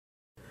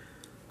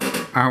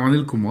I'm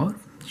Anil Kumar,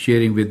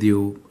 sharing with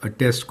you a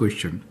test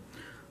question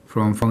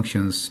from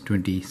Functions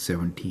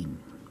 2017.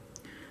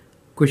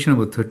 Question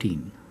number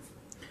 13.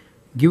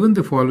 Given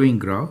the following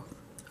graph,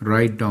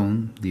 write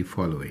down the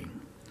following.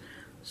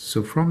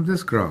 So from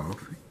this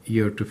graph,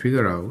 you have to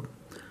figure out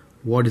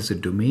what is the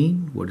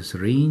domain, what is the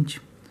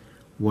range,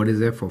 what is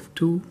f of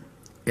 2,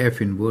 f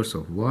inverse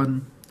of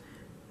 1,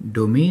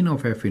 domain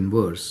of f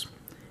inverse,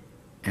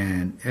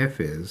 and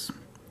f is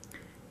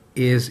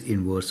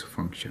inverse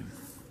function.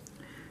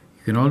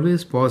 You can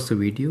always pause the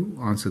video,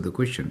 answer the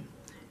question,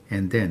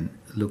 and then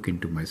look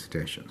into my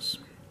citations.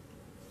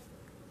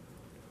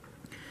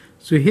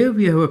 So here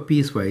we have a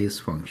piecewise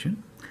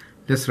function.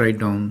 Let's write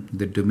down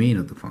the domain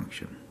of the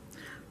function.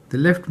 The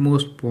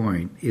leftmost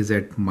point is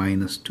at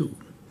 -2.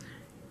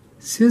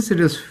 Since it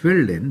is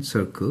filled in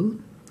circle,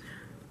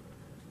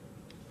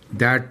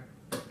 that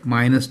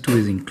 -2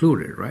 is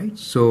included, right?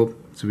 So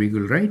we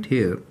will write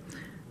here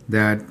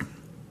that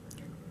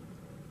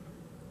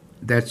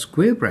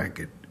square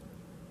bracket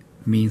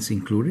means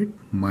included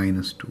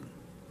 -2.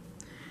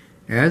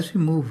 As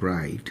we move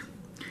right,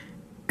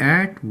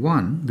 at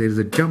 1 there is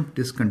a jump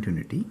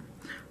discontinuity.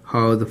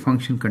 How the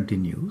function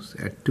continues.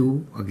 At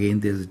 2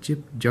 again there is a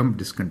jump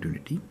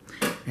discontinuity,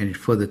 and it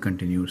further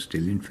continues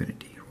till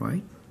infinity,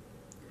 right?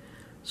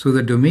 So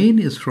the domain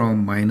is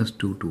from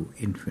 -2 to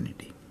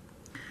infinity.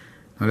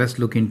 Now let's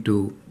look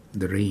into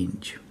the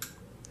range.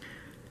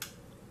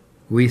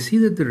 We see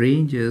that the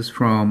range is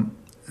from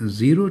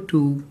 0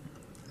 to,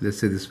 let's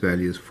say this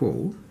value is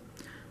 4.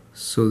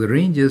 So the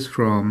range is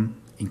from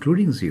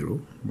including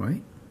 0,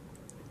 right,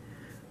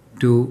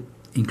 to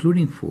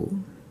including 4,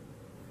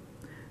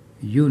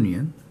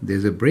 union,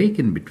 there's a break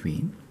in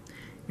between,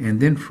 and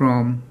then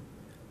from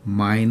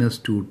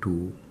 -2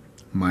 to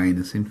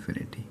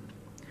 -infinity.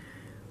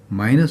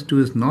 -2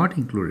 is not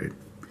included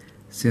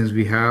since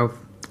we have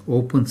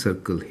open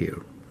circle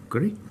here,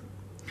 correct?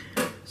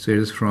 So it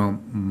is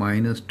from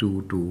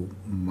 -2 to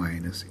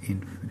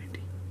 -infinity.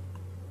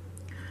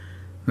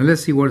 Now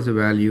let's see what is the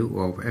value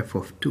of f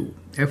of 2.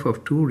 F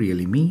of 2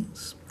 really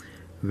means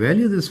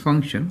value of this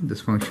function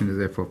is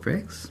f of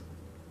x,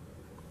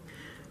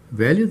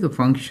 value of the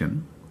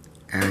function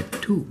at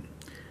 2.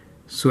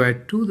 So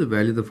at 2 the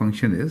value of the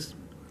function is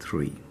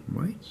 3,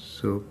 right?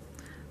 So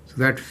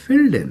that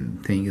filled in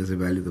thing is the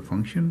value of the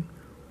function,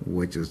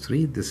 which is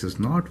 3. This is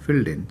not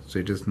filled in, so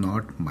it is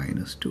not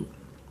 -2.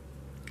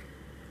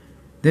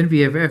 Then we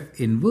have f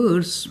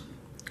inverse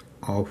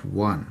of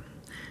 1.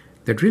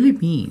 That really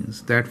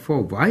means that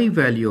for y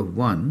value of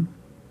 1,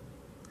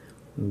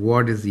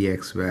 what is the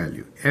x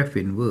value? F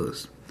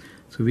inverse.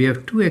 So we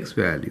have two x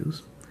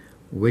values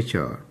which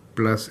are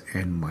plus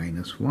and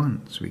minus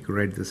 1. So we could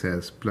write this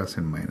as plus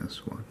and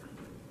minus 1.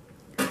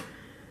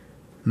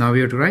 Now we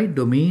have to write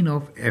domain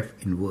of f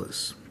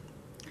inverse.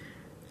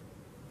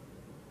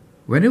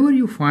 Whenever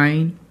you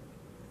find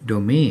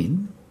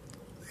domain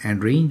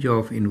and range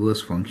of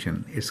inverse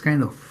function, it's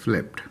kind of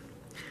flipped.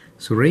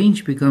 So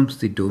range becomes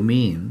the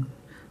domain.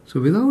 So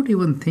without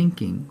even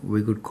thinking,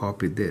 we could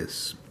copy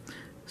this.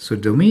 So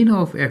domain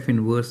of f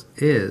inverse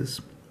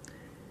is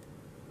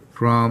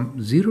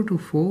from 0 to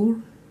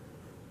 4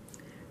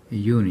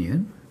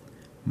 union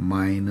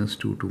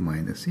 -2 to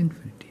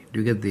 -infinity. Do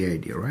you get the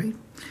idea, right?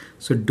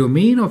 So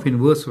domain of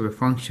inverse of a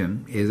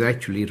function is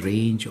actually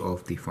range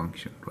of the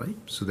function, right?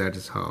 So that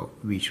is how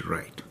we should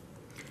write.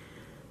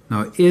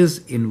 Now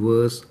is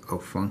inverse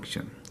of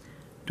function.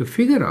 To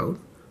figure out,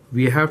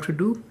 we have to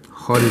do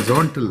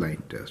horizontal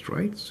line test,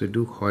 right? So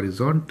do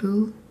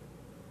horizontal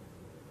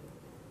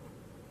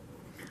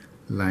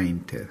line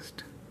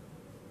test.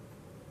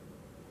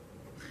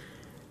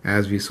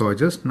 As we saw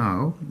just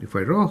now, if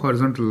I draw a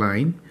horizontal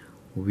line,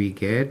 we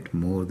get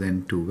more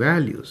than 2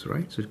 values,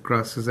 right? So it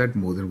crosses at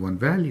more than 1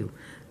 value.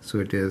 So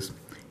it is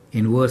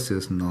inverse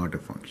is not a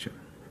function,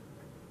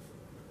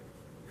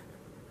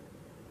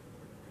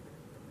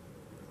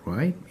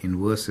 right?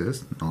 Inverse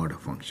is not a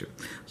function.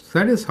 So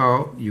that is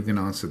how you can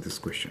answer this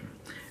question.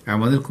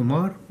 I'm Anil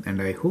Kumar,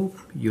 and I hope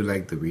you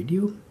like the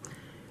video.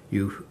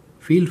 You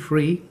feel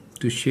free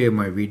to share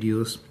my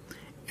videos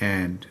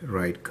and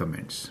write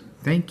comments.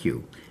 Thank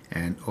you,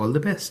 and all the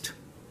best.